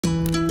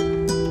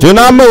Do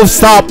not move.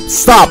 Stop.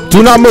 Stop.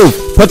 Do not move.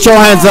 Put your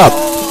hands up.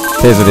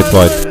 Taser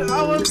deployed.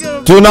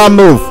 Do not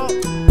move.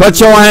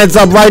 Put your hands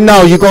up right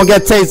now. You're gonna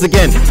get tased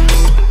again.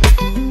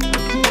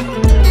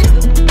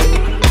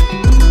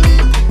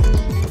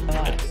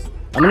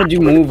 I'm gonna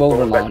do move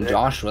over on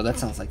Joshua. That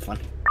sounds like fun.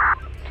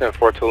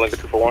 10-4-2 Lincoln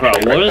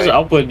 241. Bro, what is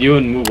up with you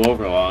and move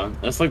over on?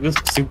 That's like the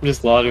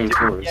stupidest law to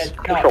enforce.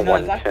 Control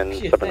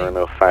 110, 7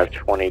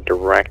 520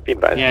 direct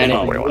feedback. Yeah, I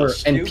know.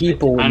 And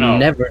people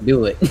never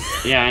do it.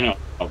 Yeah, I know.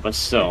 But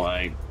still,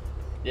 like.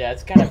 Yeah,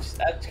 it's kind of.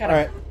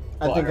 Alright,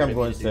 I think I'm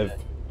going safe.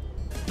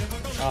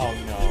 Oh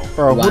no.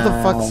 Bro, who the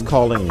fuck's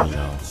calling me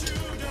now?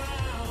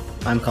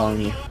 I'm calling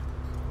you.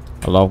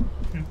 Hello?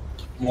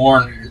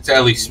 Morning, it's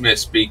Ellie Smith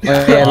speaking.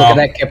 Oh, yeah, look at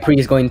that Capri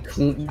is going.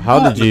 How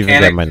did you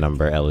even get my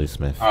number, Ellie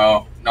Smith?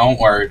 Oh, don't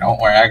worry.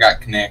 I got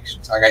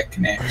connections.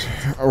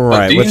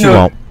 Alright, what you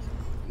want?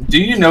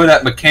 Do you know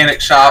that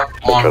mechanic shop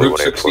on Route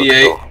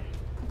 68?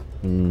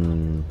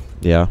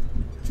 Yeah.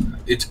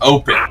 It's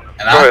open,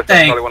 and I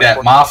think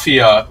that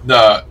Mafia,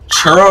 the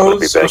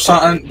churros or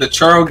something, the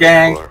churro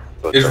gang,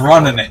 is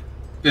running it.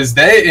 Because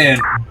they in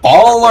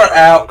baller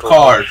out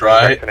cars,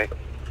 right?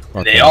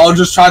 And they all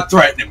just try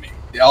threatening me.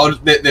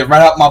 They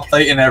ran out my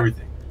plate and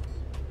everything.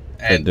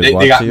 And they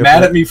got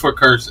mad at me for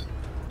cursing.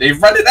 They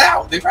ran it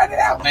out. They ran it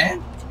out,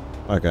 man.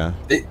 Okay.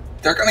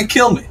 They're gonna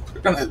kill me.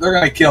 They're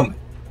gonna kill me.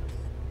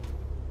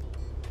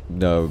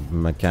 The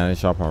mechanic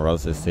shop on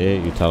Route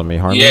 68, you telling me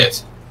harm?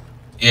 Yes.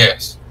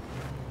 Yes.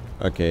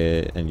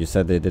 Okay, and you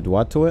said they did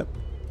what to it?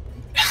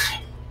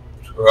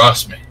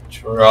 Trust me.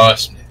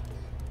 Trust me.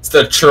 It's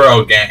the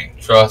churro gang.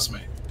 Trust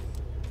me.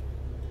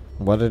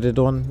 What are they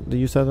doing?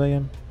 You said that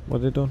again? What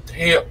are they doing?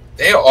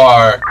 They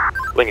are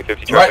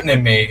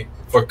threatening me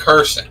for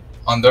cursing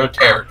on their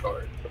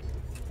territory.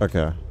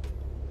 Okay.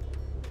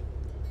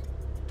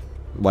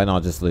 Why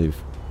not just leave?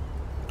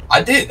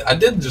 I did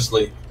just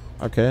leave.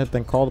 Okay,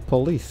 then call the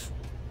police.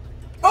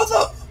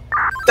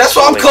 That's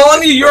what I'm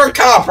calling you. You're a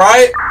cop,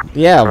 right?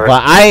 Yeah,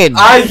 but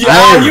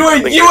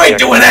you ain't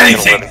doing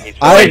anything.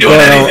 I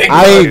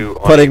ain't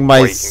putting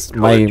my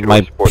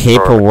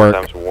paperwork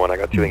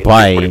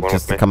by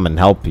just to come and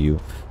help you.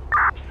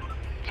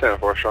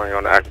 10-4 showing you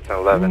on the active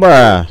 1011.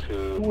 Bruh.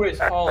 Who is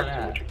calling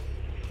that?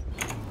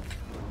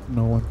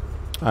 No one.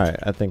 Alright,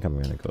 I think I'm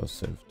gonna go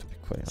safe, to be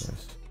quite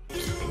honest.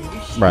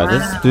 Bruh,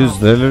 this dude's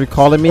literally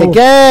calling me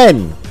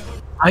again!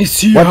 I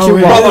see what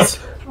you want.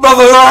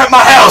 Brother, they're at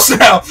my house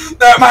now.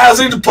 They're at my house.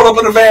 They need to pull up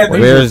in a van.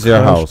 Where's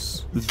your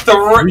house?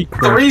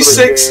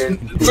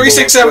 367.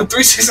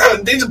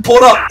 They just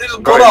pulled up.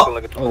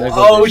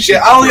 Oh shit!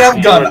 I only have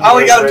a gun. I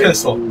only got a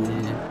pistol.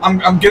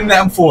 I'm getting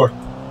that M4.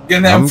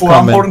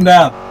 I'm holding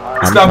down.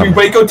 It's gotta be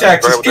Waco,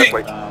 Texas. Get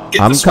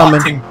the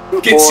SWAT team.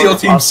 Get SEAL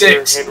Team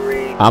 6.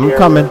 I'm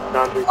coming.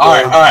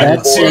 Alright.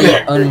 That's See you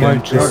there.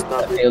 unmarked truck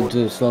that failed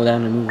to slow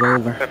down and move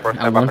over.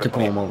 I want to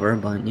pull him over,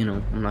 but you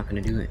know, I'm not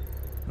gonna do it.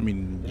 I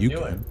mean, you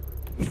can.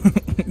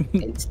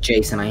 It's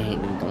Jason. I hate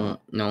him. Don't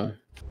no.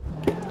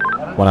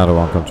 1 out of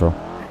 1 control.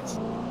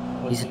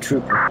 He's a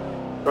trooper.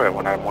 Go ahead,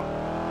 1 out of 1.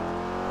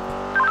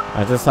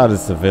 I just had a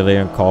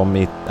civilian call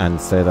me and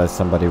say that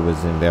somebody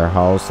was in their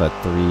house at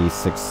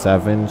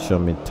 367. Show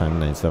me time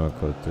 97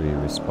 code 3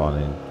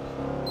 responding.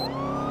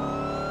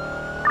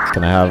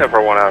 Can I have 10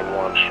 for 1 out of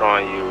 1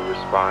 showing you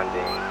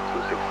responding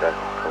 267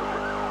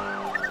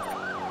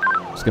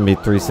 code. It's gonna be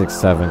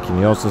 367. Can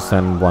you also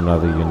send one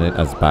other unit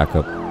as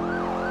backup?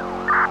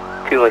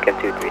 2 Lincoln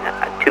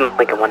 239. 2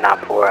 Lincoln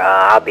 194.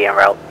 I'll be en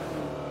route.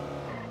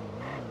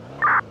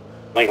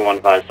 Lincoln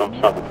 15, some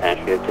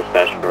self-attached.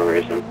 Dispatch for a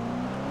reason.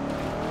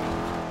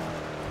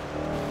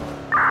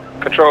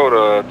 Control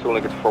to 2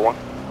 Lincoln 241.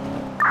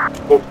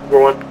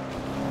 441.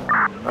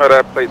 Oh,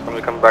 that plate's gonna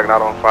be coming back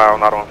not on file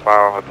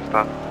at this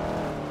time.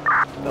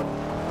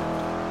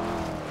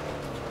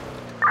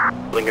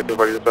 Lincoln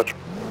 240 dispatch.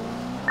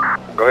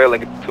 Go ahead,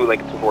 Lincoln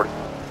 240.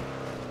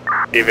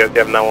 DVRP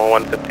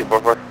 911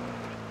 5244.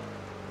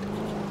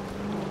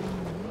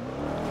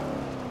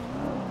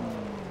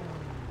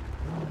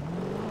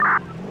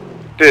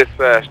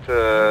 Dispatch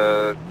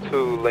to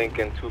 2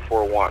 Lincoln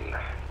 241.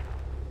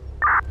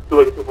 2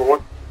 Lincoln 241.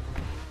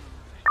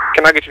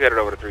 Can I get you headed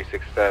over to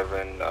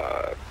 367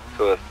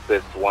 to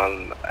assist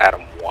 1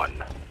 Adam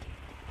 1?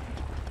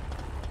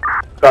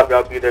 Copy,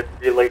 I'll be there to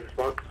relay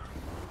response.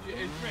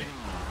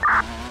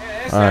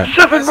 Alright.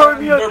 7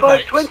 Romeo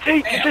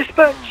 520 to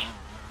dispatch.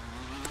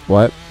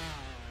 What?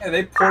 Yeah,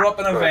 they pulled up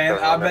in a van.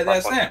 I bet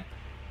that's him.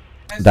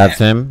 That's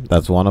him?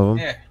 That's one of them?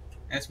 Yeah,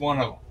 that's one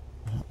of them.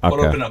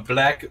 Pulled up in a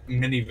black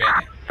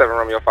minivan. 7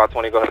 Romeo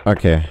 520, go ahead.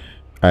 Okay.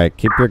 Alright,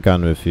 keep your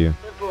gun with you.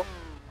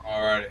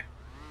 Alrighty.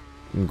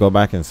 Go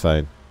back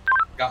inside.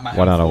 Got my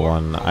 1 out of M4.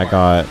 1. I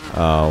got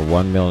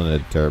 1 mil in a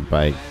dirt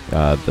bike.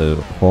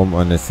 The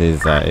homeowner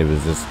says that it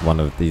was just one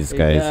of these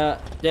guys.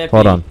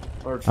 Hold on.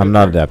 I'm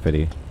not a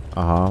deputy.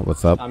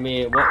 What's up? I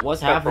mean,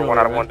 what's 10 for happening? 1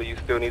 out of 1, do you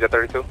still need a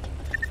 32?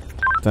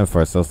 10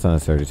 for still standing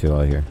 32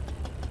 out here.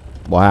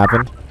 What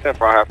happened? 10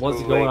 for I have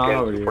What's 2 going on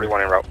Lincoln over here?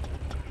 41 en route.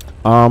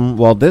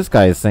 Well, this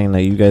guy is saying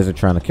that you guys are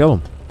trying to kill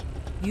him.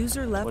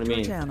 User left What do you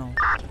your mean? channel.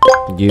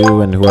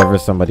 You and whoever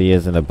somebody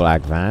is in a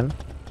black van.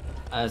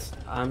 As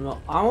I'm a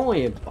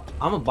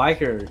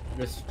biker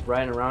just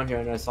riding around here,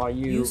 and I saw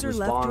you User left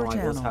respond your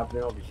like what's channel.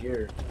 happening over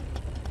here.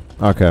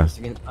 Okay.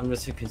 I'm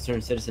just a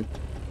concerned citizen.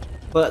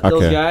 But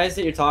those guys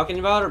that you're talking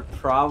about are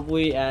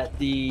probably at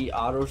the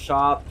auto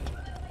shop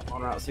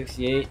on Route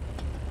 68.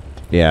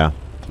 Yeah.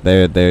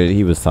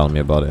 He was telling me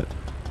about it.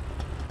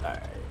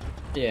 Alright.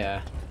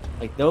 Yeah.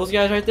 Like those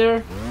guys right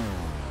there?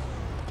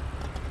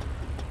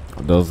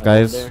 Those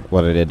guys?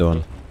 What are they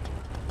doing?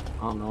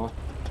 I don't know.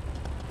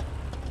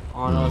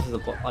 All I know is the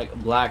like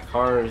black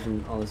cars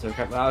and all this other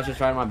crap. But I was just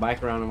riding my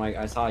bike around and like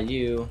I saw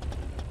you.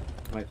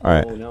 I'm like, All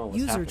right. oh no, what's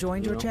User happening,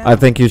 joined your know? channel. I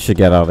think you should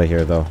get out of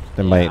here though.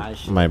 There Yeah,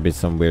 might be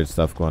some weird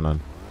stuff going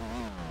on.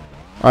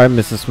 All right,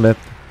 Mrs. Smith.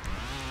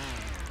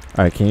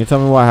 All right, can you tell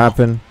me what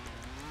happened?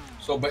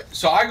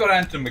 So I go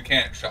down to the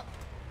mechanic shop.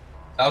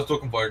 I was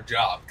looking for a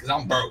job because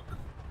I'm broke.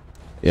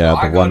 Yeah, so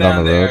the I go one down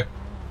down the there. road.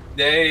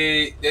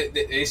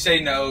 They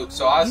say no.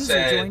 So I User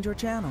said, joined your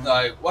channel.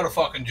 like, what a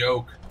fucking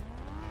joke,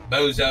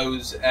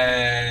 bozos,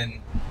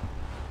 and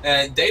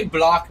they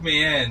block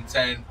me in,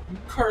 saying, "You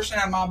cursing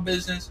at my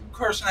business, you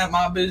cursing at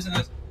my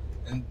business,"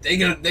 and they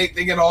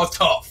get all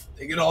tough.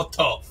 They get all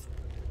tough.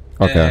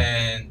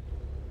 Okay. And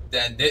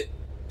then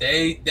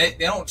they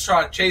don't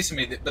try chasing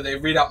me, but they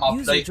read out my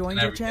User plate joined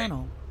and your everything.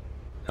 channel.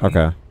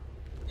 Okay.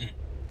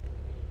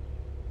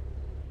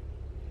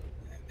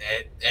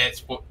 That's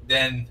what.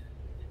 Then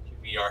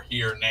we are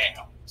here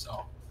now.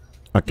 So.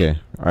 Okay.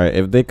 All right.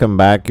 If they come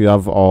back, you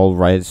have all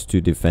rights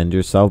to defend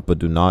yourself, but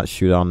do not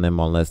shoot on them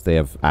unless they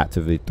have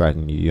actively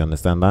threatened you. You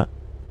understand that?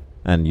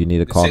 And you need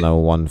to call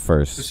 911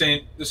 first. This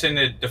ain't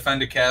to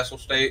defend the castle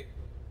state.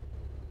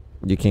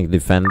 You can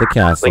defend the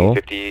castle,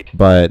 58.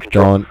 but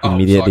Control. don't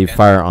immediately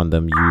fire on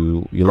them.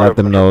 You let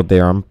them know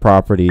they're on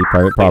property,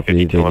 private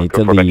property. They need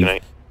to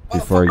leave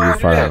before you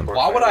fire them.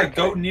 Why would I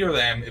go near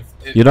them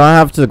if You don't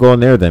have to go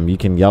near them. You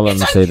can yell at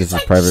them and say this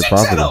is private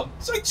property.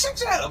 It's like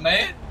 6 at them,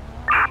 man.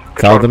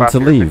 Tell them to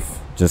leave.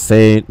 Just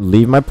say,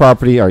 leave my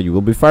property or you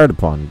will be fired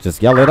upon.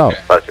 Just yell it out.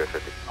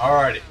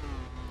 Alrighty.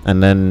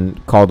 And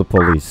then call the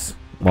police.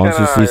 Once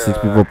you see 6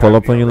 people pull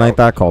up on you like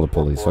that, call the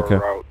police,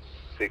 okay?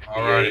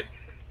 Alrighty.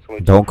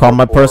 Don't call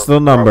my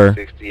personal number.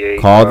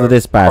 Call the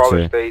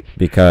dispatcher.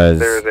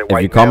 Because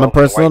if you call my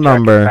personal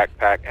number,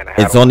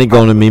 it's only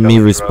going to be me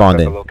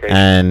responding.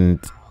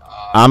 And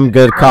I'm a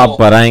good cop,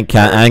 but I ain't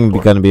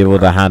gonna be able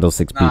to handle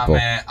 6 Nah, people.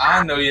 man,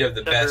 I know you have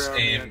the best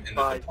aim in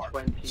the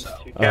department. So.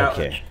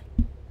 Okay.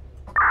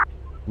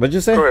 What'd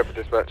you say? Go ahead for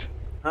dispatch.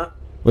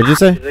 What'd you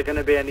say? Is there going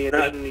to be any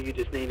addition you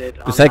just needed?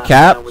 You said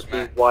cap? With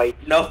the white,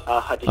 no.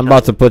 I'm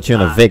about to put you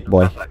in a Vic,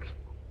 boy.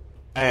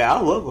 Hey, I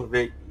love a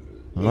Vic.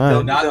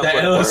 Alright. Not that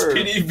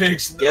LSPD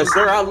Vicks. Yes,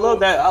 sir. I love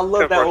that. I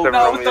love that old.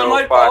 No, with the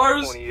light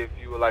bars. If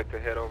you would like to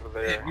head over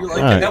there. You like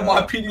Alright. the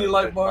NYPD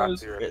light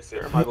bars? Yes,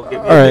 sir. I'm gonna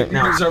give Alright.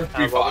 You deserve to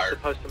be fired.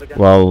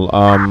 Well,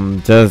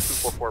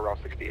 just 244 Route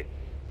 68.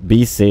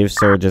 be safe,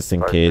 sir, just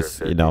in case,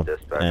 you know,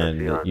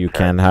 and you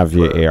can have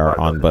your AR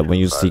on, but when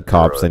you see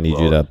cops, I need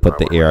you to put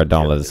the AR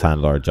down, let us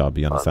handle our job.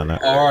 You understand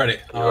that? Alrighty.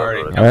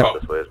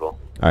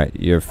 Alright,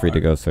 you're free to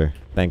go, sir.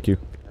 Thank you.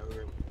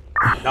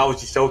 Now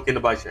what you soaking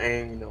about your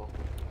aim, you know.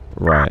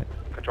 Right.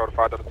 Control to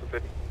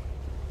 5-250.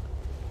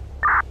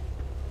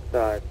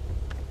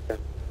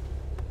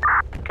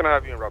 Can I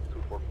have you in Route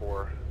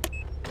 244,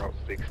 Route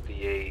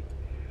 68?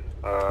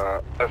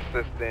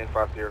 Assistant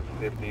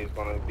 5050 is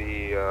going to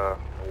be a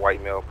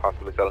white male,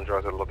 possibly selling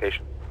drugs at the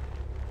location.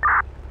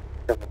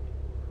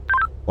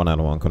 1 out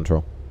of 1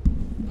 control.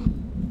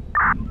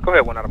 Go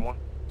ahead, 1 out of 1.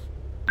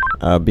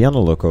 Be on the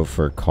lookout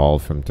for a call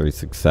from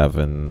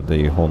 367.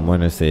 The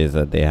homeowner says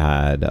that they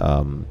had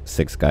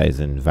 6 guys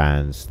in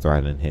vans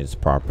threatening his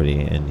property,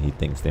 and he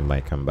thinks they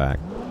might come back.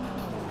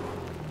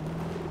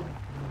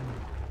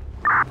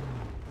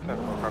 1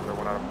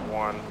 out of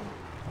 1.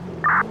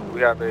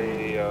 We have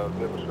a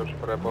description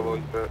for that bolo,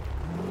 you said?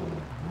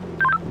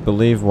 I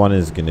believe one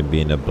is going to be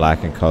in a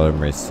black and color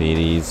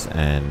Mercedes,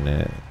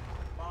 and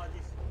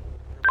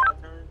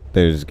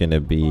there's going to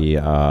be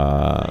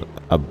a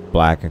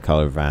black and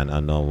color van,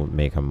 unknown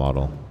make and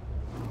model.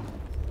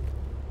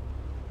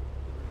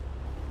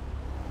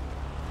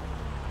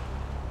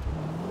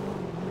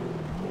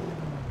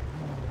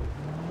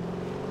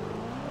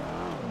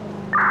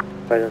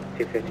 By the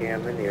 250,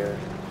 I'm in the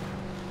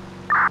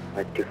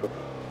 240.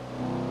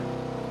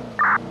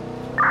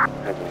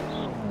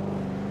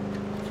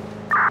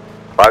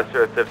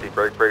 Have 50,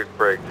 break,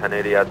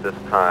 1080 at this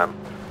time.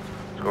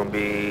 It's going to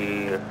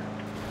be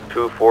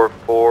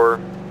 244.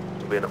 It's going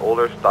to be an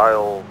older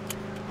style,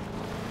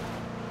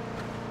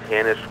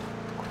 tannish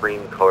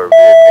cream color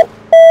vehicle.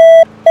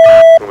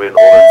 It's going to be an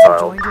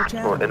older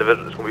style.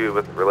 Individual is going to be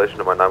with relation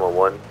to my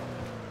 911.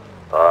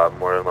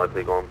 More than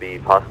likely going to be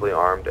possibly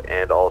armed,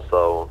 and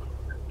also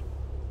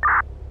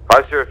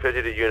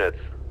 5050 to units.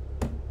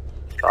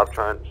 Stop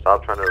trying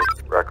to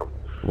wreck them.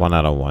 1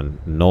 out of 1.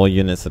 No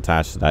units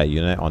attached to that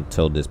unit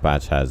until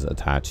dispatch has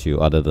attached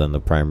you, other than the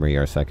primary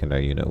or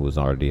secondary unit who was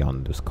already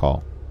on this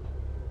call.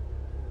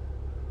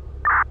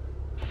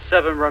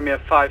 7 Romeo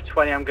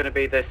 520, I'm going to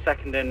be the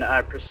second in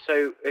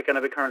pursuit. We're going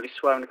to be currently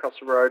swerving across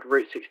the road,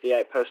 Route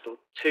 68, postal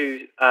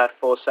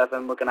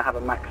 247. We're going to have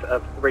a max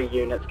of 3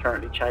 units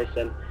currently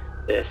chasing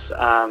this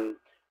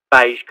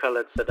beige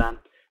coloured sedan.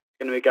 It's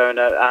going to be going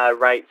at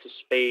rates of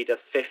speed of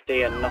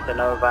 50 and nothing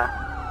over.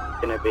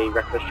 It's going to be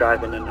reckless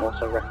driving and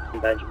also reckless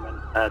endangerment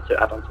to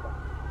add on to that.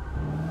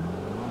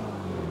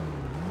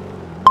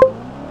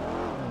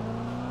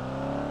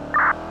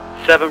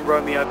 7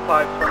 Romeo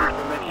 520,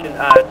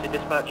 permission to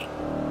dispatch.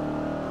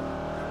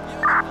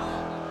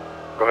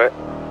 Go ahead.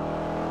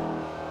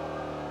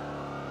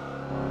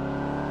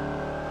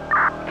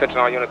 Attention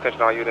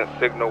all units,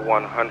 signal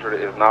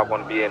 100 is not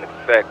going to be in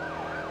effect.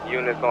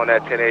 Units on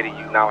that 1080,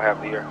 you now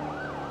have the air.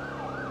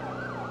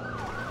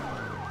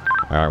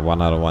 Alright,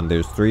 1 out of 1.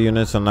 There's 3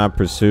 units on that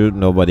pursuit.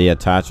 Nobody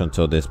attached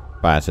until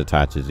dispatch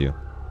attaches you.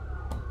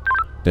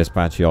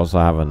 Dispatch, you also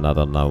have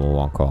another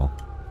 911 call.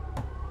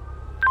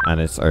 And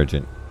it's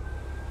urgent.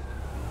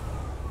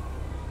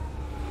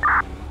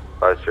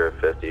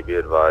 50, be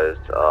advised,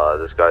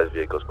 this guy's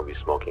vehicle is going to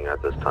be smoking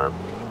at this time.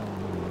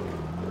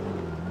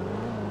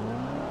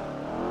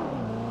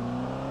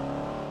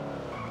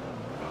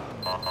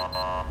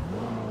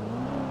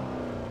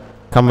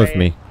 Come with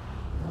me.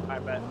 I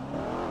bet.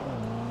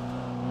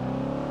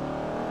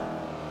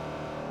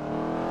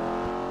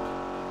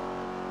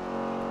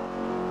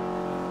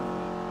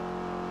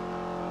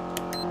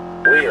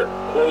 Rear,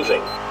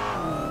 closing.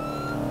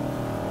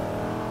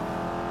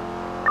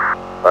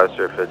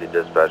 50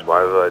 dispatch,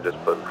 why would I just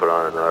put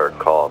on another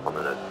call if I'm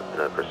in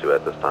a pursuit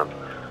at this time?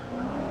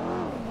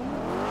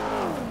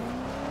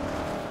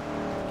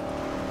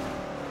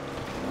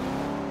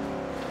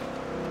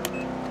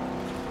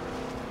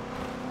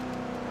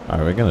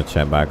 Alright, we're gonna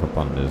check back up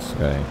on this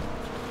guy.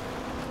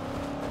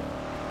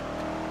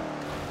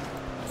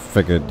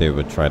 Figured they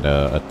would try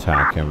to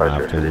attack him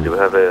after. Do we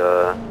have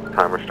a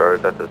timer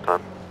started at this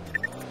time?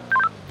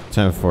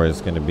 10-4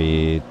 is going to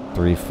be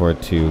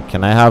 342.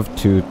 Can I have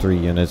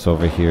 2-3 units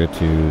over here to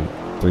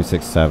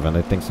 367?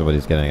 I think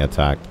somebody's getting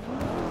attacked.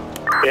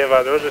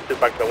 Yeah, there was just 2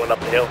 bikes that went up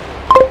the hill.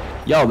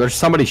 Yo, there's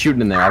somebody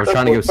shooting in there. I was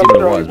trying to go see what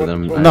it was, but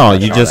then no,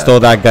 you just stole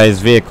that guy's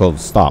vehicle.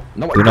 Stop.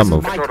 No, do not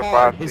move.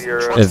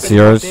 It's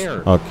yours?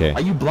 Okay.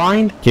 Are you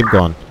blind? Keep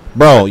going.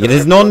 Bro,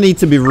 there's no need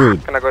to be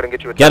rude. Can I go ahead and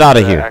get you a Get out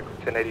of here.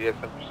 1080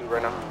 that's in pursuit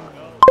right now.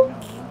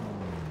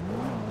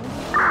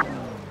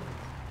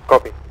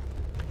 Copy.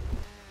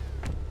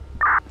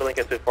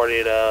 Lincoln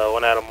 248,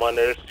 1 out of 1.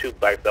 There's 2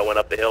 bikes that went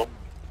up the hill.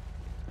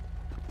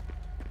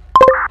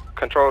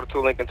 Control to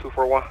 2 Lincoln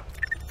 241.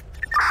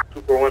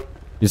 241.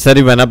 You said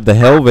he went up the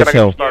hill? Which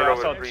hill? Yeah,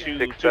 also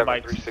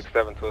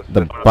 367 to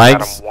the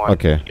bikes?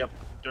 Okay. Yep,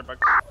 dirt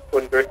bikes.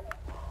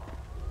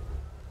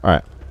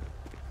 Alright.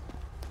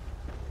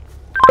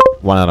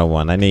 1 out of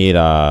 1. I need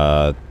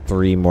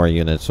 3 more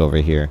units over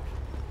here.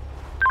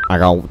 I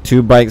got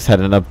 2 bikes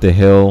heading up the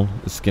hill.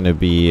 It's gonna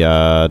be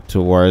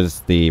towards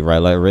the red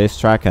light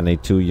racetrack. I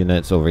need 2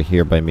 units over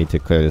here by me to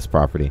clear this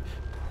property.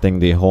 I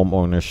think the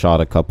homeowner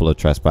shot a couple of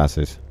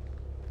trespassers.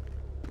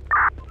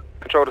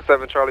 Control to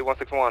 7 Charlie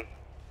 161.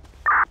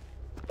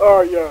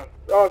 Oh yeah.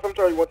 Some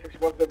Charlie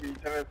 161 that be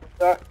 10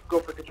 go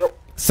for control.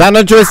 San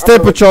Andreas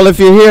State Patrol, if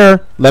you're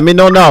here, let me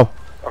know now.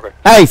 Okay.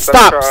 Hey,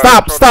 stop!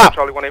 Stop!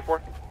 Charlie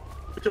 184.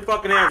 Put your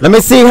fucking hands. Let me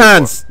see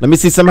hands. Let me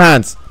see some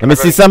hands. Let me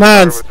see some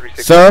hands,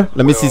 sir.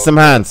 Let me see some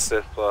hands.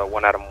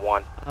 1 out of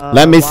 1.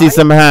 Let me see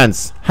some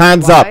hands.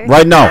 Hands up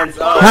right now.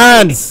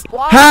 Hands.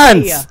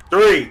 Hands.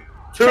 3,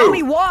 2. Tell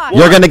me why.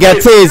 You're gonna get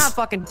You're tased. not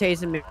fucking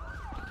tasing me.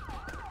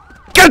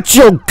 Get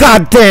your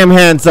goddamn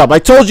hands up. I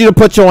told you to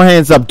put your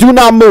hands up. Do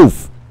not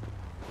move.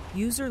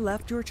 User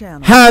left your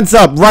channel. Hands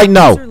up right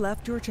now. User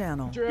left your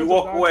channel. You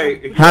walk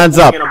away. Hands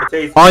up.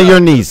 On your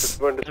knees.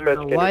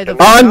 Why the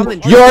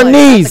On your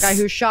knees. The guy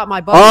who shot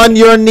my On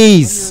your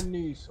knees.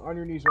 On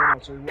your knees right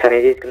now, sir.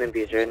 1080 is gonna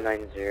be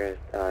 090.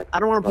 I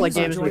don't want to play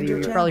games with you.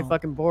 You're probably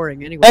fucking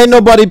boring anyway. Ain't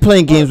nobody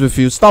playing games with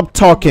you. Stop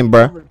talking,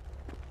 bruh.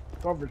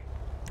 Covered.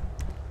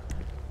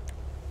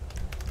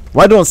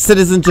 Why don't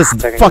citizens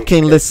just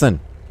fucking listen?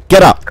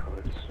 Get up.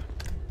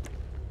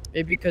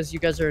 Maybe because you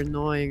guys are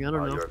annoying. I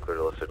don't know. You are clear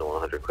to signal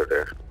 100, clear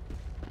there.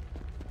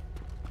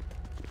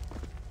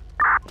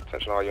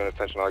 Attention all units.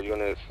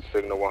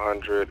 Signal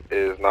 100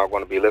 is now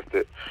going to be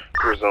lifted.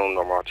 Resume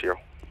normal RTO.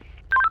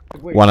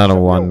 1 out of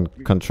 1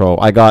 control.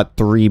 I got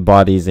 3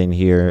 bodies in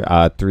here.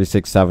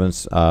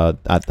 367s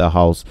at the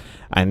house.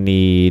 I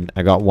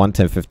got 1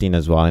 1015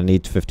 as well. I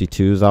need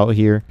 52s out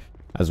here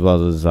as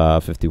well as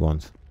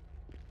 51s.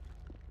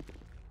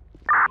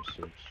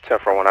 10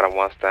 for 1 out of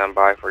 1. Stand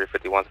by for your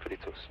 51s,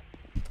 52s.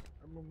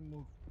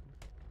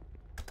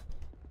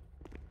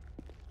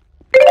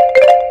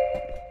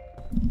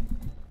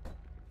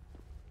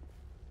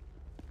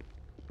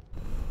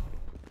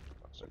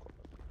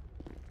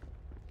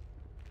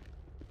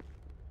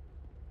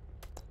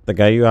 The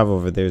guy you have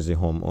over there is the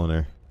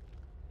homeowner.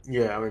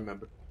 Yeah, I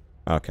remember.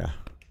 Okay. I'm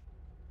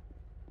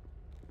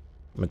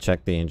gonna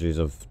check the injuries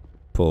of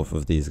both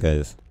of these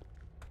guys.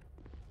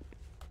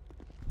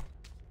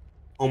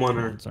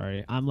 Homeowner.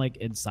 Sorry, I'm like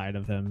inside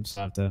of him,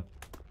 so I have to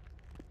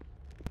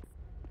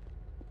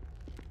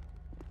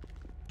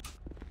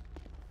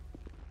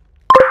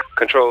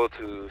Control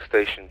to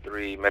Station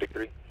 3, Medic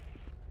 3.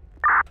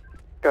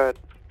 Good.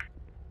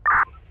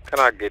 Can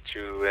I get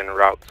you en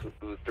route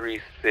to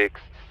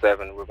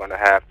 367? We're going to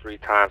have 3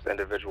 times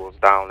individuals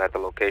down at the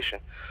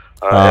location.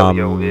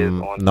 Elio is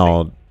on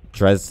no,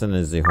 Dresden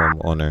is the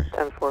homeowner.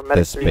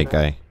 This big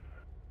guy.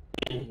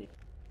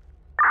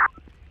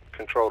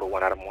 Control to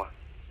 1 Adam 1.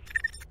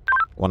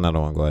 1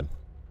 Adam 1, go ahead.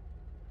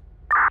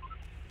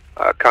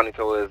 County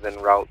toll is en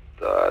route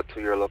to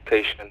your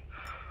location.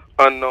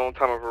 Unknown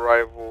time of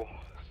arrival.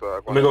 So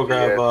Let me go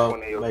grab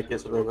my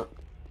kids a little bit.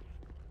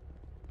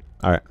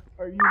 Alright.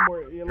 Are you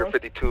more ELS? Your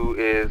 52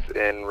 is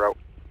en route.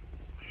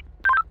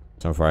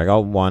 So far, I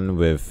got one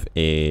with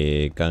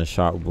a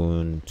gunshot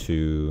wound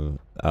to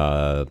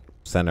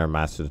center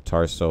mass to the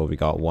torso. We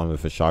got one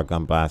with a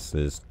shotgun blast to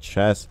his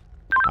chest.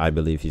 I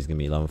believe he's gonna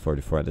be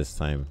 1144 at this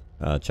time.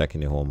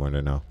 Checking the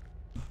homeowner now.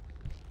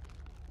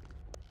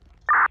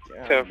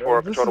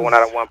 10-4, control to 1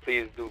 Adam 1.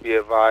 Please do be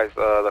advised.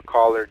 The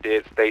caller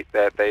did state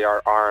that they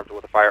are armed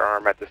with a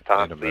firearm at this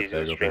time. Please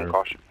use extreme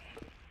caution.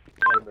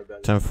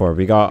 10-4.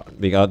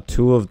 We got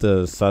 2 of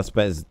the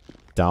suspects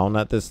down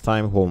at this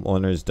time.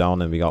 Homeowners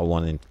down, and we got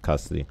 1 in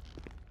custody.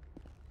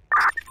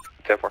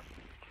 10-4.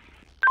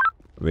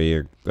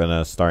 We're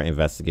gonna start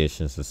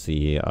investigations to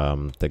see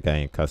the guy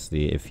in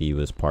custody, if he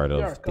was part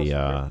of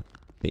the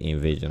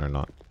invasion or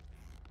not.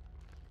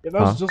 Yeah,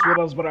 that's just what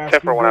I was about to ask.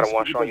 10-4, 1 Adam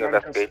 1, showing you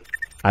investigate.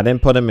 I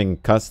didn't put him in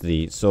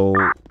custody, so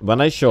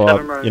when I show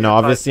up, you know,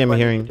 obviously I'm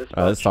hearing.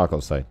 Let's talk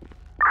outside.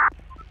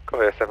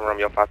 Go ahead, 7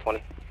 Romeo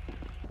 520.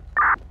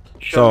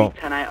 So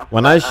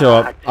when I show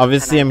up,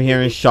 obviously I'm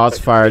hearing shots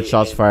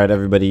fired,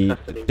 everybody,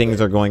 things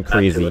are going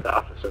crazy.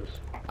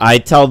 I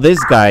tell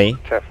this guy,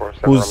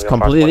 who's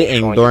completely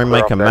ignoring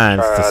my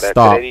commands, to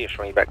stop.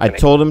 I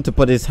told him to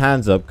put his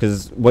hands up,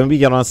 because when we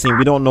get on scene,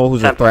 we don't know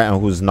who's a threat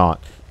and who's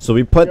not. So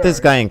we put this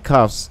guy in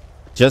cuffs,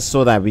 just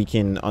so that we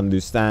can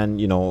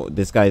understand, you know,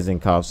 this guy's in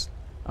cuffs.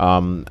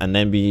 And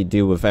then we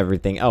deal with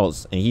everything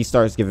else. And he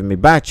starts giving me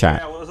back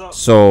chat.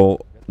 So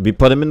we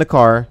put him in the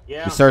car.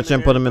 We search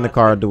him, put him in the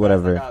car, do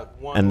whatever.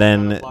 And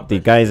then the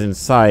guys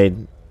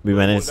inside, we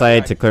went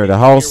inside to clear the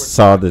house,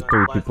 saw the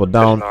 3 people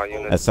down,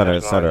 etc.,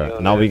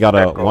 etc. Now we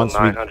gotta, once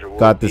we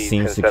got the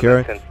scene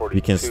secure,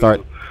 we can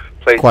start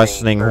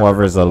questioning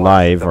whoever's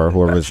alive or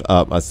whoever's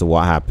up as to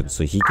what happened.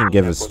 So he can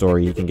give a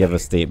story, he can give a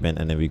statement,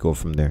 and then we go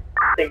from there.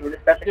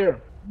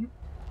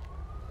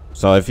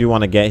 So if you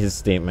want to get his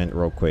statement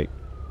real quick.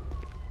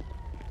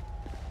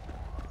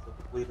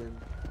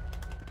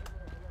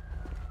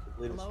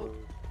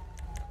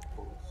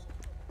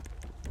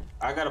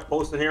 I got a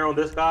post in here on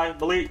this guy,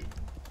 Malik.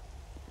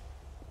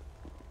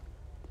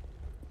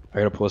 I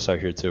got a post out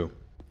here too.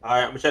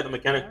 Alright, I'm gonna check the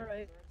mechanic.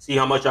 See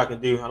how much I can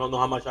do. I don't know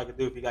how much I can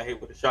do if he got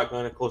hit with a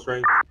shotgun at close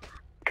range.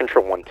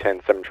 Control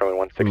 110, 7 Charlie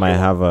 160. Might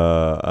have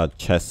a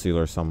chest seal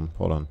or something.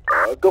 Hold on.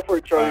 Go for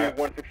it, Charlie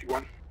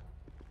 161.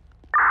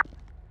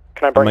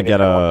 Can I I'm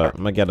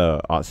gonna get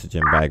a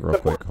oxygen bag real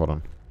quick. Hold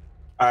on.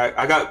 Alright,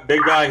 I got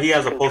big guy. He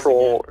has a post in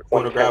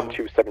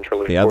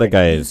here. The other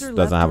guy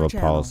doesn't have a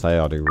pulse. I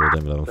already ruled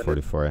him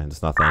 1144, and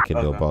there's nothing I can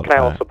do about Can I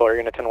that. also blow your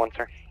unit 10-1,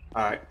 sir?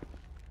 Alright.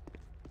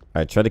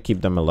 Alright, try to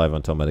keep them alive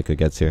until medical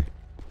gets here.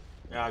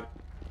 Yeah.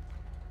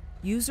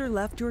 User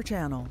left your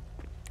channel.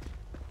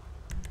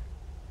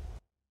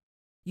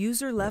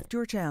 User left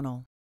your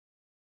channel.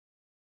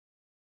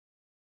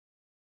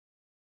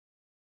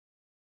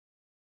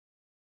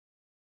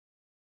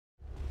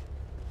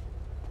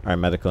 Alright,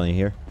 medical in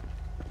here.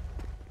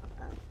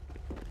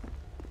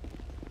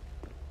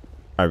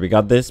 Alright, we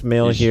got this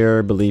male here.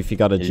 I believe he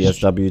got a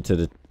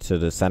GSW to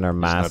the center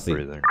mass.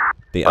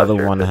 The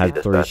other one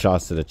had 3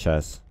 shots to the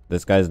chest.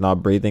 This guy's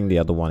not breathing. The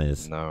other one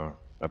is. No,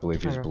 I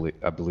believe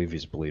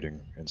he's bleeding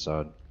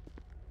inside.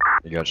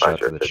 He got shot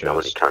to the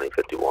chest. County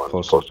 51.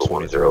 Postal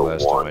 23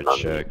 last time I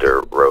checked.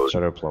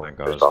 Started applying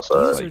gauze and stuff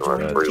like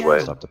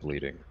that. Stop the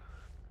bleeding.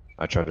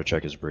 I tried to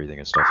check his breathing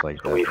and stuff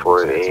like that. We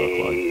for a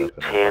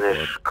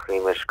tannish,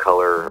 creamish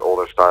color,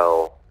 older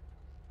style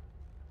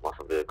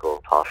muscle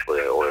vehicle, possibly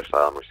an older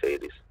style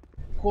Mercedes.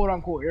 Quote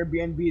unquote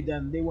Airbnb,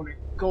 then they want to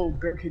go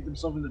barricade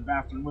themselves in the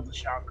bathroom with a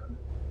shotgun.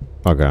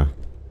 Okay.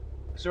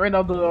 So right now,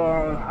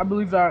 I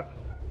believe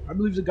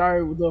the guy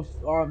with the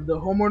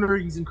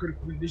homeowner, he's in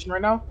critical condition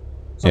right now.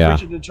 So I'm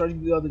pretty sure they're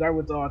charging the guy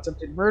with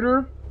attempted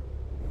murder.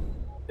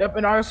 Yep,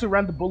 and I also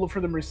ran the bolo for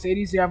the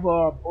Mercedes. They have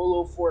a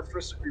bolo for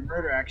first degree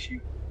murder,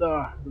 actually.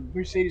 The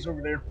Mercedes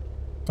over there.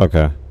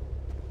 Okay.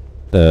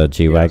 The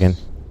G-Wagon?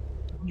 Yes.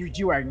 Your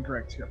G-Wagon,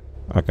 correct, yeah.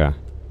 Okay.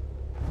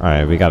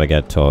 Alright, we gotta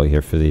get toll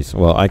here for these.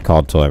 Well, I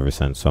called toll ever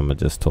since, so I'm gonna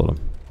just toll him.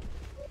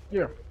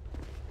 Yeah.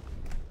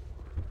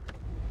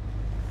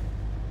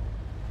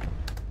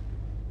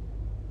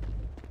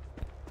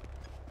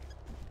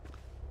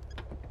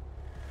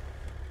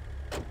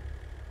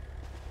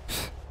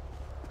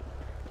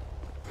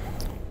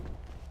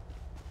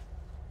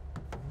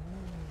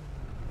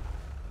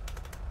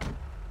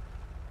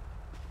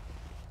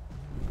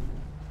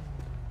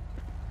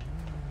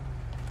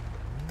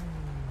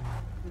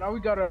 Now we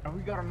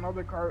got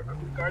another car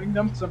regarding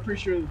them, so I'm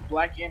pretty sure it's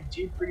black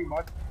MG pretty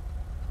much.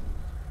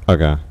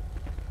 Okay.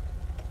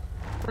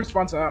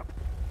 Response out.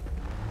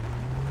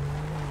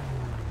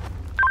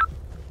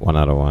 1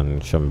 out of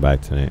 1. Show me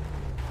back tonight.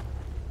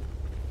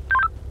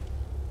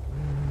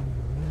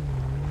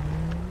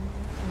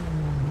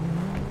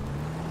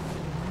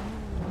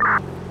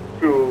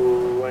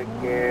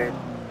 Lincoln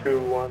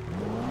 2-1.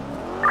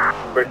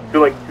 Versus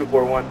 2 Lincoln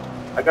 241.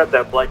 I got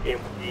that black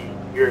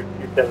AMG here at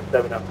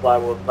 277 at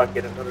Flywheel. If I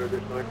get another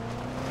additional.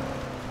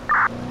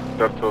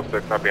 Delta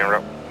 206, not being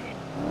route.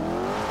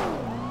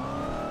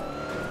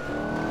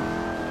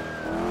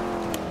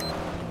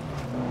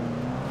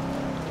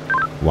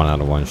 One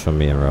out of 1. Show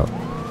me en route.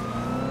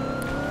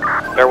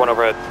 Air 1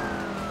 overhead.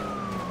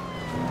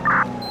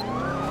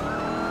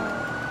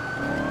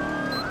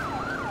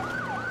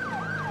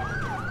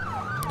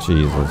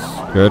 Jesus,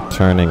 your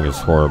turning is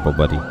horrible,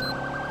 buddy.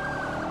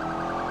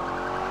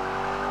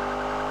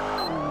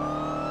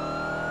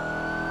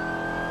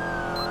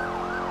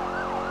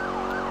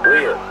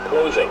 Clear.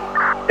 Closing.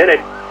 Hit it.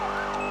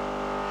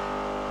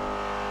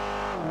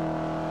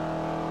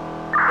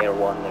 Air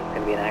 1, there's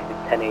going to be an active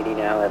 1080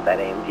 now at that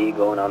AMG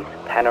going on to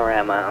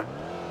Panorama.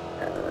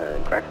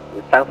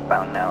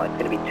 Southbound now. It's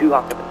going to be 2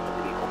 occupants of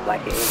the vehicle,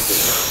 black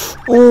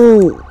AMG.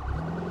 Ooh.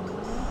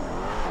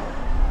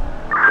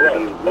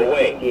 Route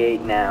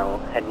 68 now,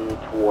 heading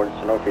towards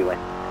the North Freeway.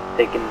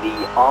 Taking the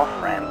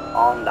off-ramp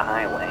on the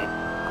highway,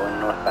 going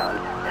northbound,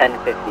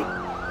 1050.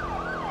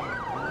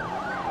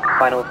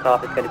 Final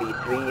stop is going to be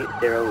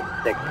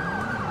 306.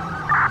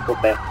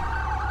 Okay.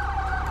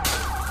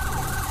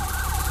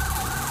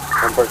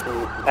 One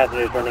person,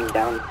 passenger is running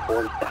down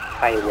towards the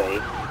highway.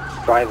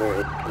 Driver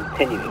is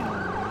continuing.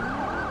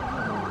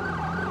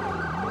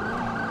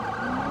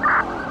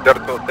 Delta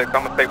 206,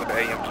 I'm going to stay with the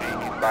AMG.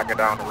 He's knocking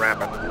down the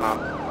ramp at the time.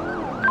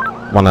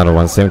 1 out of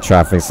 1. Same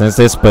traffic. Since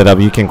they split up,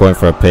 you can go in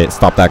for a pit.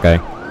 Stop that guy.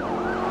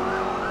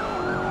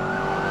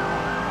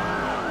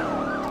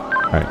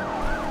 Alright.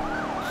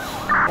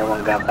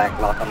 Everyone got back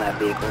lock on that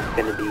vehicle. It's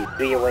going to be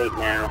 308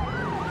 now.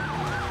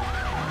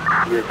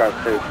 Your car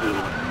 13.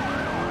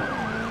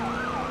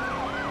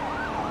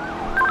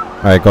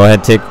 Alright, go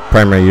ahead. Take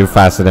primary. You're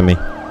faster than me.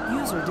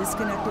 User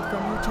disconnected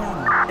from your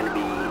channel. It's going to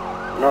be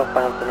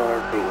northbound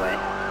Sonora Freeway.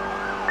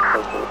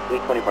 Close to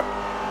 324.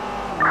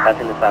 That's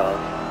in the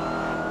silos.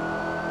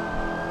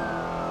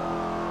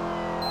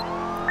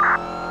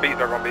 Speeds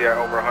are going to be at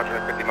over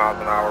 150 miles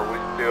an hour. We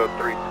still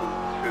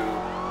 322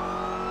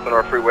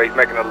 Sonora Freeway. He's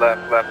making a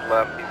left.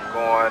 He's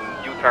going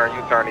U-turn.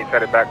 He's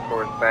headed back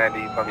towards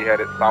Sandy. He's going to be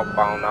headed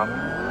southbound now.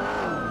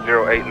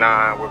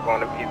 089.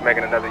 He's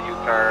making another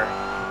U-turn.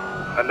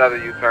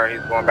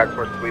 He's going back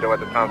towards Toledo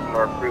at the time.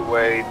 Sonora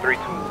Freeway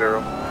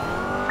 320.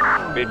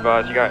 Be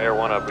advised, you got Air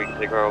 1 up. We can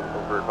take her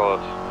over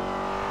close.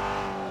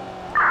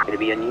 It's going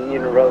to be on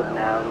Union Road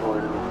now,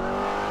 going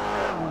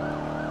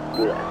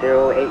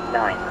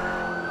 089.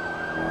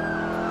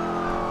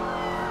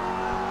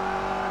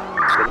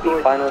 It's going to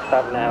be final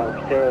stop now,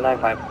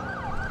 095.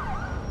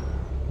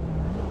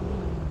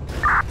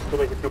 So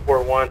make it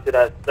 241 to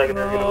that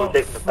secondary. You're going to go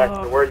take the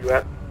passenger. Where are you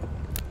at?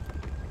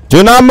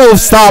 Do not move.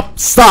 Stop.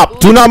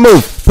 Do not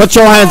move. Put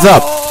your hands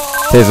up.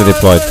 Taser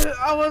deployed.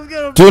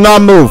 Do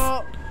not move.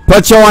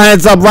 Put your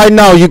hands up right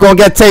now. You're going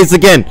to get tased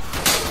again.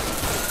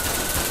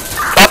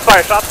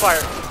 Shots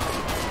fired.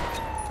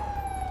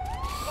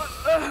 What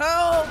the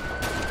hell?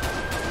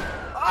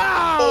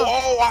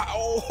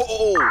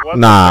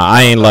 Nah,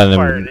 I ain't letting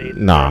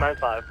him. Nah.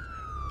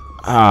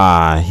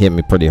 Hit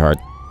me pretty hard.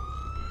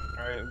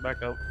 Alright,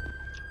 back up.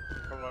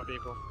 Come on,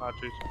 people.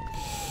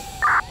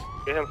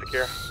 Get him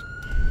secure.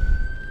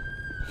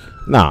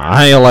 Nah,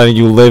 I ain't letting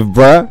you live,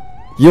 bruh.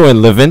 You ain't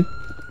living.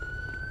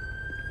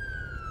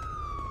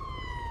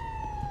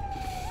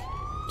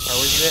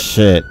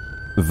 Shit.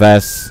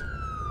 Vest.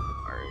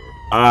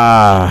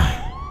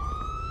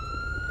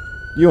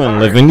 You ain't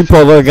living. You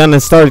pulled a gun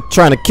and started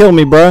trying to kill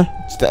me, bruh.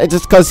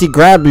 Just cause he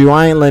grabbed you,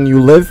 I ain't letting you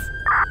live.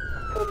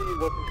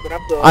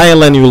 I ain't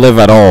letting you live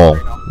at all.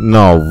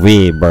 No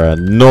way, bruh.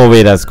 No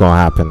way that's gonna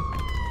happen.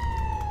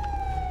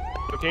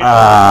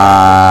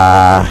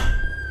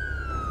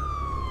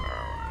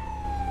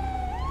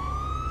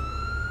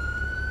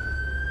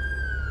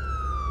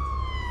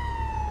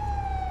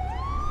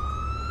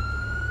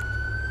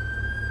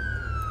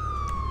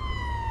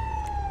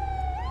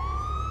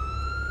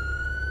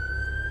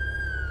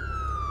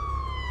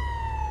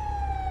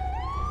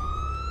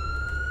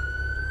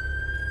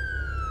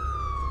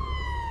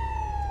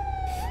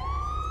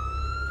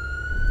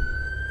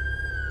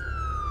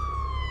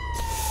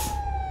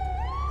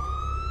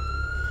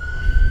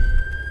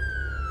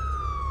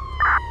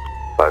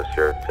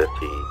 Sierra 50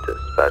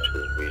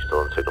 dispatches, we still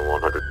on signal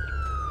 100.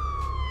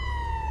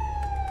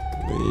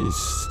 We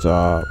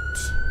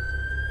stopped.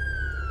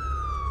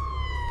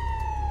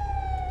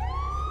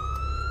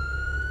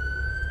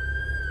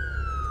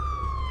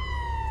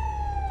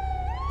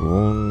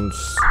 Wounds.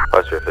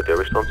 5 Sierra 50, are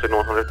we still on signal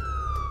 100?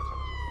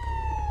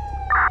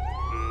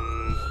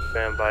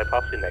 Stand by,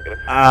 possibly negative.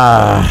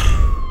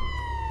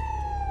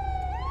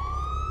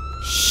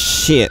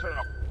 Shit.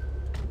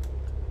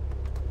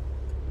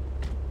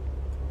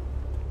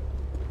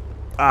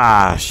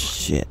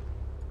 Shit.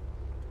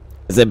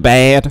 Is it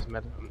bad?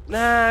 Nah,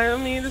 I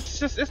mean,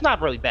 it's not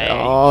really bad.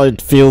 Oh,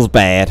 it feels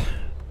bad.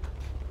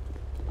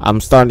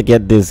 I'm starting to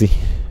get dizzy.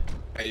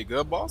 Hey, you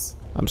good, boss?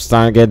 I'm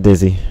starting to get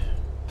dizzy.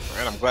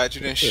 Man, I'm glad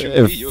you didn't shoot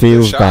It me. You a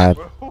feels good bad.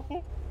 shot,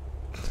 bro.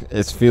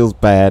 It feels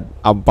bad.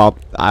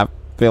 I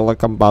feel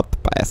like I'm about to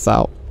pass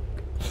out.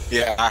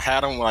 Yeah, I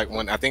had him like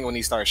when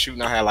he started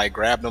shooting, I had like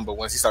grabbed him, but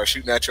once he started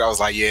shooting at you, I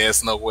was like, yeah,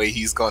 it's no way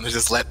he's gonna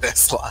just let that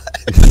slide.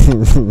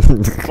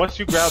 Once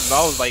you grabbed him,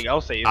 I was like, I'll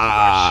say it's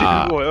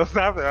what's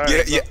happening? All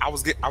right, Yeah, I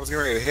was getting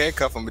ready to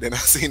handcuff him, but then I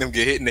seen him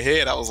get hit in the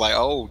head. I was like,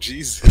 oh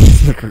Jesus.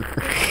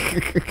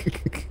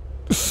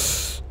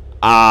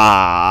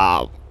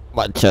 My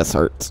chest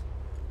hurts.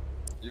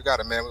 You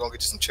got it, man. We're gonna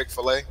get you some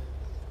Chick-fil-A,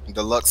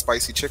 deluxe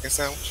spicy chicken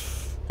sandwich.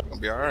 It's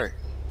gonna be all right.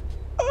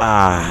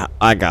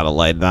 I gotta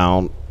lay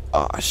down.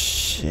 Oh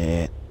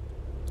shit.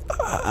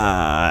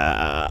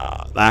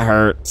 That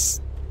hurts.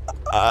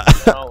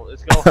 No,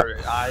 it's gonna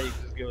hurt. I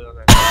just give it a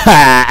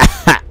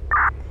second.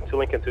 To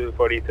Lincoln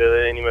 240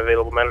 to any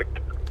available medic.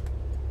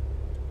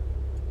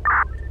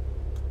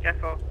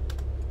 Careful.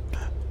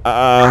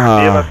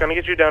 Yeah, that's gonna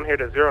get you down here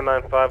to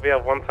 095. We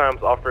have one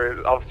times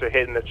officer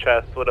hit in the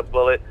chest with a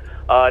bullet.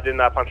 Did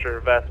not puncture her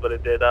vest, but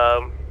it did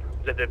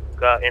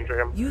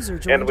injure him.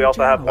 And we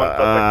also have one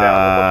suspect down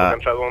with multiple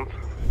gunshot wounds.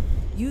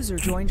 User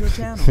joined your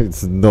channel.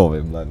 It's no way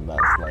I'm letting that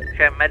slide.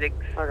 Medics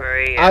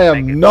free. I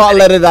am not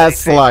letting that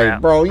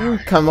slide, bro. You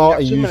come out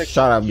and you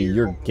shot at me.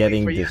 You're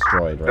getting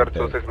destroyed right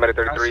there. 026 Medic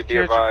 33, be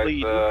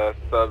advised,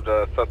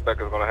 the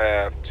suspect is going to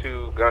have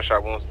 2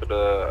 gunshot wounds to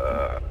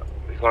the,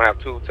 he's going to have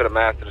 2 to the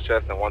mask, to the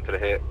chest, and 1 to the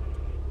head.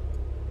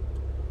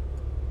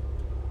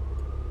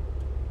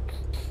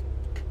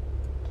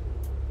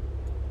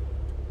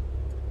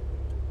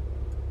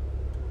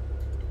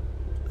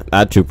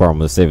 Not too far, I'm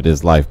gonna save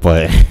his life,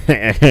 but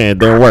it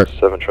didn't work.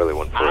 7 Charlie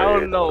 148. I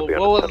don't know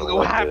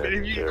what happened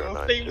if you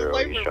gonna save his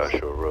life.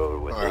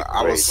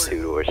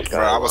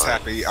 I was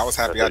happy. I was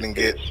happy I didn't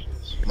get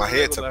my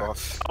head took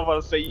off. I'm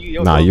about to say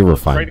you. Nah, you were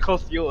fine. Right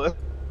close to yours.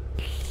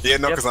 Yeah,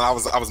 no, because I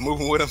was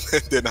moving with him,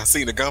 then I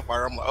seen the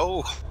gunfire. I'm like,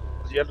 oh.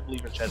 You have to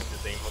believe in chest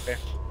thing, okay?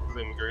 It's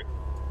gonna be great.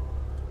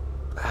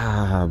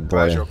 Boy.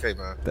 Glad you're okay,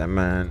 man. That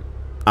man.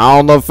 I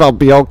don't know if I'll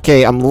be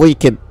okay. I'm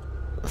leaking.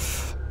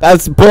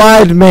 That's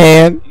blood,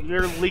 man.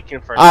 You're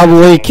leaking for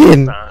I'm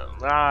leaking.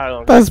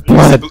 That's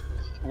blood.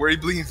 Where are you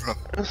bleeding from?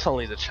 It's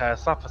only the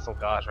chest. I'll put some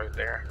gauze right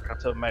there.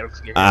 Until medics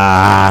get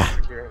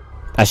here.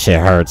 That shit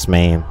hurts,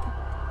 man.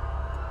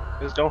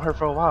 This don't hurt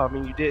for a while. I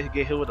mean, you did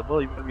get hit with a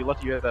bullet. You better be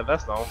lucky you had that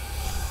vest on.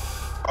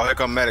 Oh, here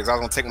come medics. I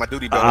was gonna take my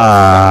duty belt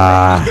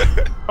off.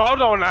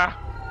 Hold on now.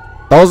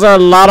 Those are a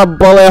lot of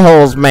bullet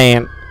holes,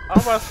 man. I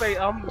was about to say,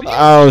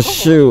 oh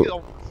shoot.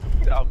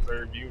 I'll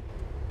observe you.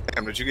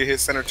 Damn, did you get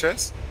hit center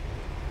chest?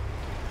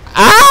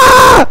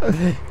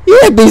 You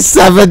hit me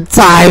 7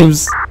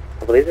 times. I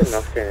believe there's an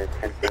officer in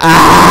attempting.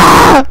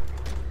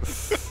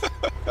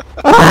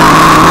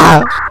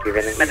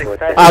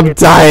 I'm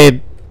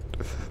tired.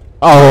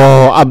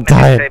 Oh, I'm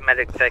tired.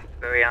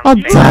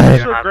 I'm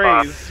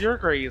tired. Your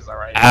graze,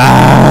 alright.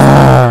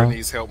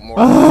 Needs help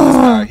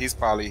more.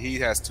 He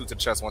has 2 to the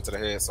chest, 1 to the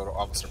head, so the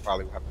officer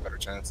probably will have a better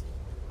chance.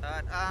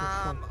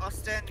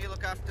 Austin, you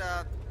look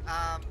after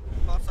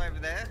boss over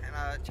there,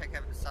 and check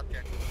over the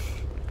subject.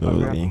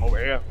 Over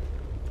here.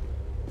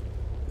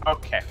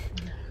 Okay.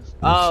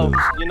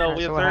 You know,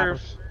 we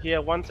observed he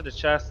had 1 to the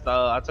chest.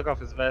 I took off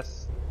his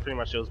vest. Pretty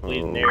much it was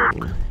bleeding there.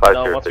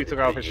 Once we took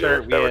off his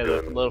shirt, we had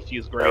a little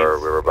fuse graze. We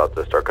were about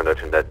to start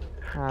conducting that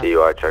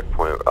DUI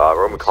checkpoint.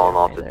 Roman calling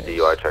off the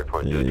DUI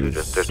checkpoint due to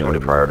just there's too many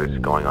priorities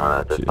going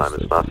on at this time.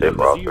 It's not safe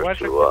for officers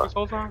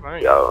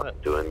to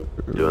doing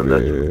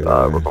this.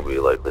 We're gonna be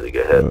likely to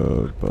get hit.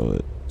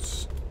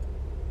 Bullets.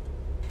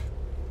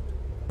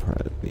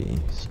 Probably.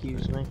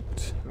 Excuse me.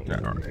 Yeah,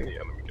 let me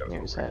go.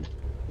 Here's head.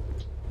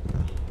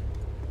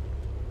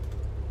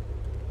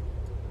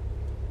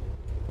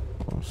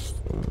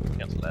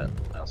 Cancel that.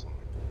 Awesome.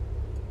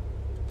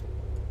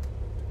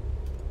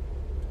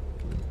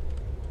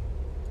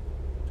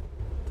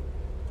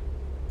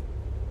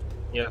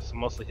 Yeah, so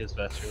mostly his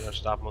vest. We're gonna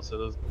stop most of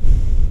those.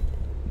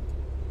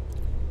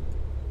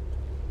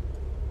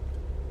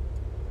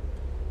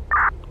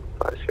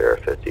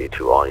 Sheriff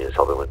 52 all units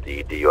helping with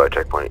the DUI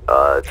checkpoint.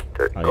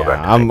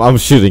 I'm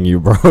shooting you,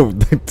 bro.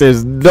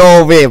 There's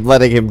no way of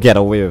letting him get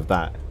away with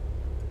that.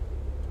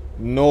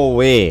 No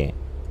way.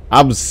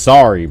 I'm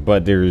sorry,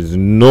 but there's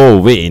no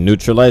way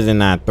neutralizing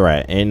that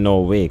threat. Ain't no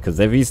way. Because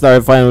if he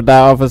started fighting with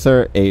that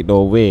officer, ain't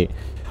no way.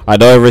 I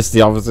know it risks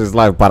the officer's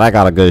life, but I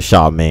got a good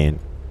shot, man.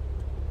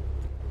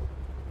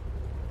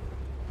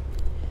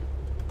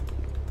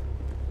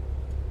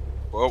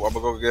 Well, I'm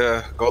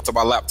gonna go to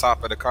my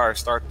laptop at the car and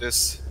start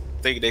this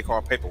thing they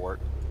call paperwork.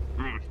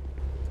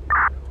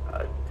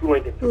 2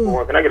 Lincoln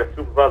 241. Can I get a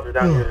supervisor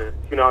down here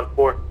to tune on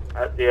 4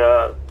 at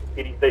the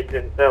PD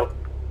station itself?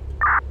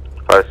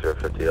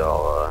 50,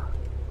 I'll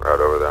route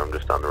over there. I'm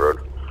just down the road.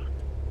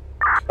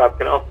 Cop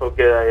can also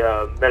get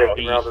a medic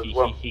route as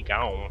well. He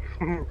gone.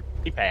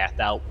 He passed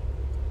out.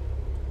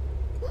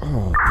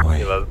 Oh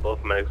boy.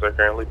 Both medics are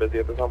currently busy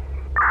at the time.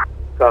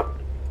 Cop.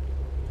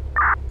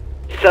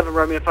 7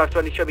 Romeo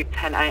 520 should be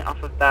 10-8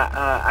 off of that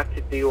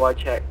active DUI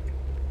check.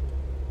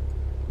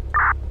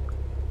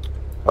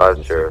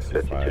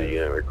 5052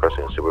 unit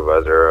requesting a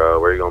supervisor.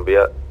 Where are you going to be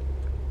at?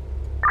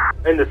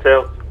 In the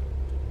cell.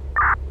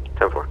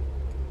 10-4.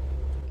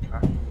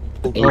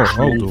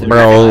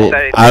 Bro,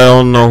 I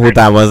don't know who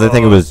that was. I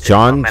think it was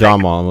John.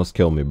 John almost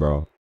killed me,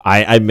 bro.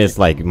 I missed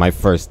like my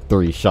first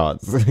 3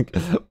 shots.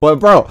 But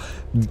bro,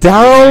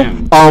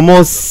 Daryl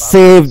almost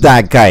saved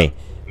that guy.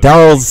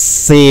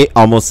 Daryl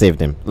almost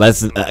saved him.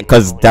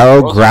 Cause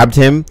Daryl grabbed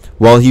him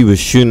while he was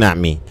shooting at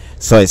me.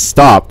 So I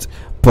stopped,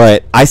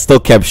 but I still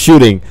kept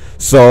shooting.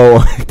 So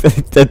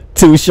the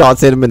 2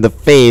 shots hit him in the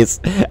face,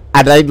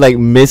 and I like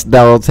missed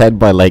Daryl's head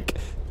by like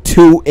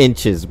 2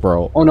 inches,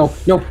 bro. Oh no,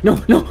 no.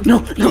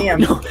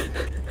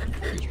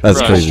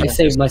 That's crazy. I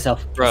saved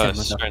myself. Bruh,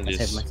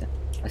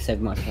 I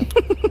saved myself.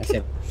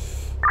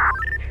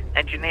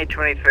 Engineer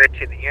 23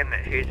 to the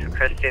unit who's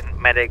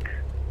requesting medic.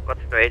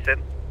 What's the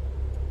reason?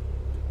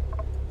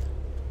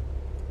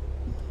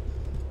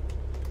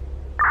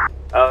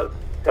 Because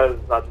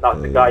I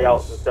knocked the guy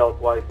out in the cell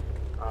twice.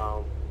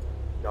 I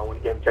want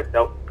to get him checked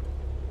out.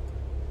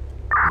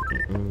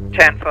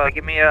 10-4,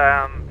 give me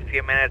a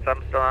few minutes.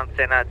 I'm still on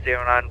scene at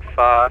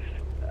 095.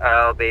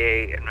 I'll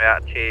be en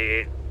route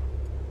to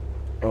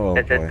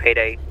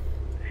SSPD.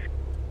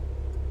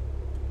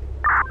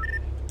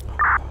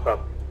 So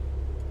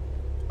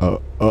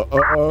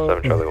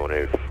I'm Charlie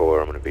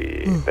 184. I'm going to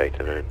be back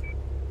tonight.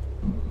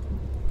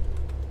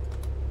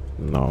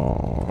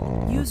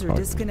 No. User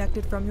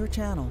disconnected from your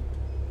channel.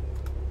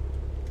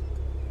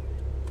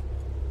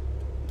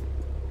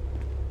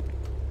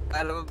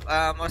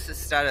 What's his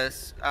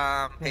status?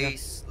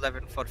 He's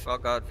 1144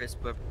 guard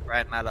visible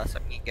Brad Mala, so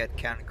you can get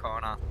county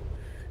coroner.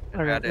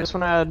 Okay, this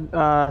one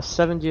had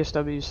 7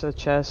 GSWs to the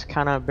chest,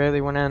 kind of barely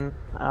went in,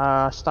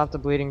 stopped the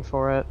bleeding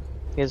for it.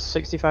 He has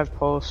 65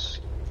 pulse,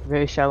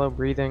 very shallow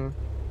breathing,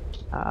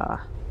 and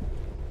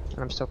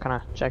I'm still kind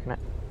of checking it.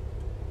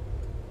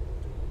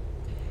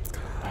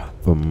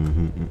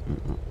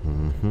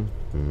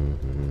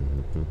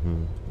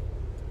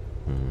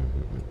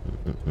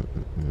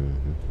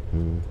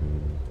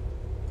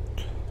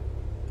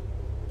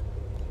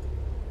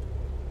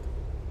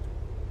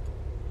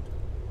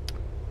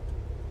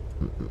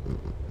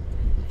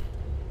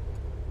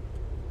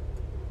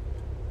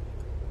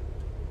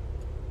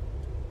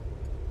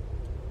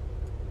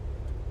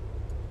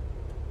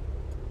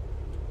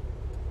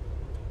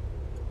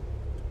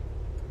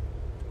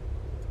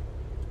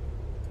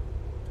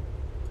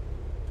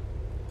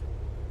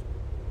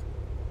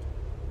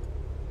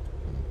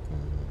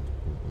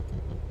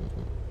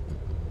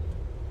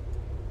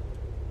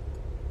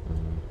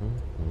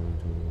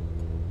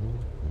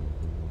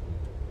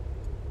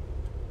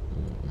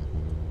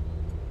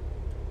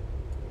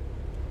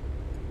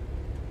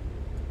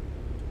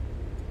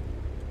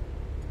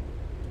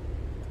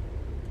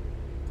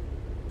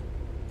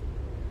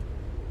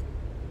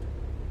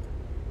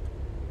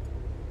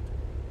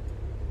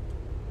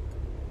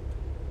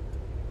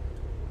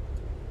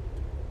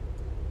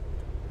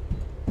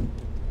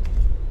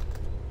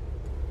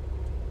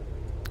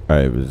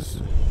 I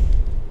was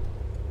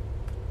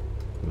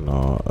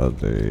no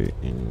other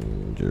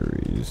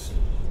injuries.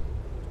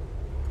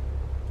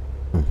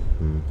 So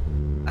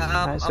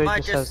he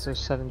just has those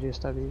 7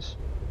 GSWs.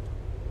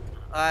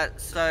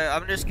 So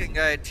I'm just gonna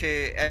go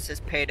to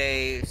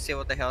SSPD, see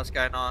what the hell's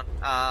going on.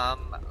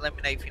 Let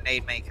me know if you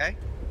need me, okay?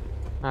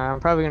 I'm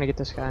probably gonna get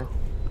this guy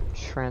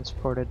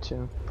transported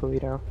to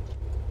Polito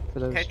for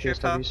those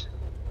GSWs.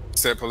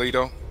 Said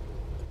Polito?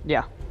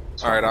 Yeah.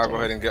 All right, I'll go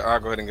ahead and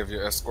give you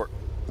an escort.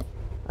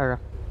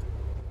 Okay.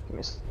 Give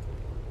me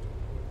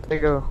Let me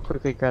go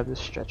quickly grab this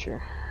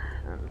stretcher,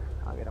 and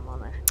I'll get him on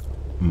there.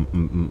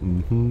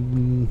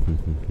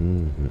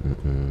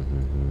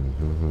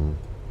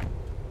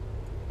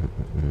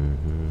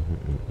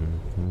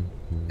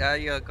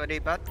 You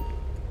good, bud?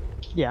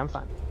 Yeah, I'm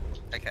fine.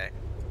 Okay.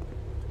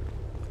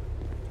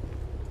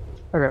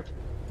 Okay.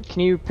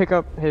 Can you pick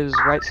up his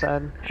right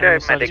side? Sure,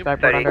 medic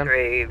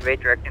 33,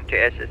 redirecting to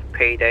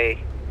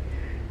SSPD.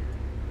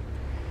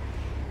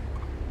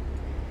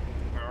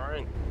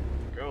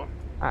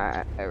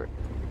 Alright,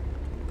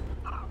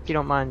 if you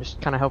don't mind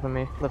just kind of helping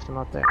me lift him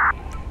up there.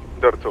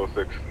 Delta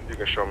 206, you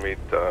can show me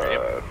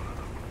the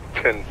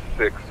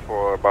 10-6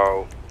 for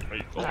about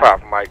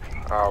 5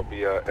 mics. I'll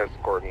be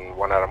escorting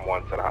one Adam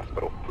 1 to the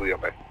hospital. Please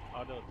obey.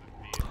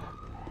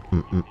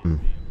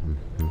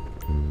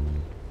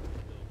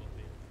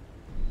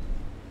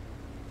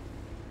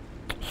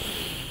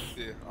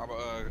 Yeah, I'm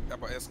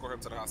gonna escort him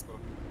to the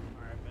hospital.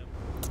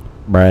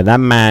 Bruh, that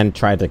man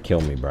tried to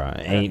kill me,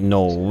 bruh. Ain't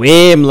no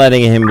way I'm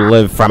letting him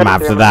live from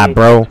after that,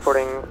 bro.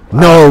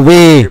 No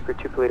way.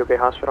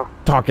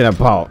 Talking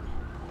about.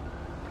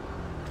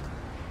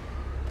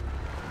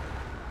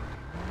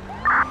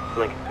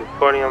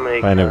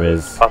 Kind of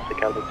is. I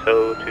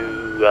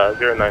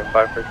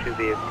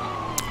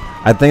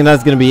think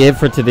that's gonna be it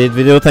for today's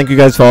video. Thank you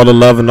guys for all the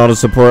love and all the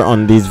support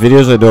on these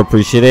videos. I do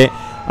appreciate it.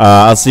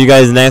 I'll see you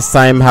guys next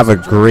time. Have a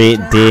great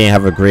day and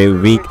have a great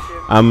week.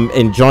 I'm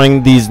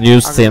enjoying these new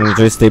San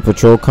Andreas State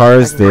Patrol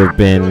cars. They've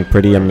been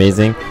pretty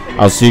amazing.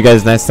 I'll see you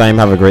guys next time.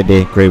 Have a great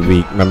day, great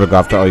week. Remember, go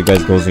after all you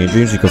guys' goals and your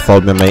dreams. You can follow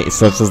me on my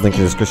socials, link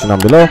in the description down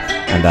below.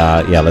 And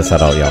yeah, let's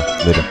head out,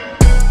 y'all. Later.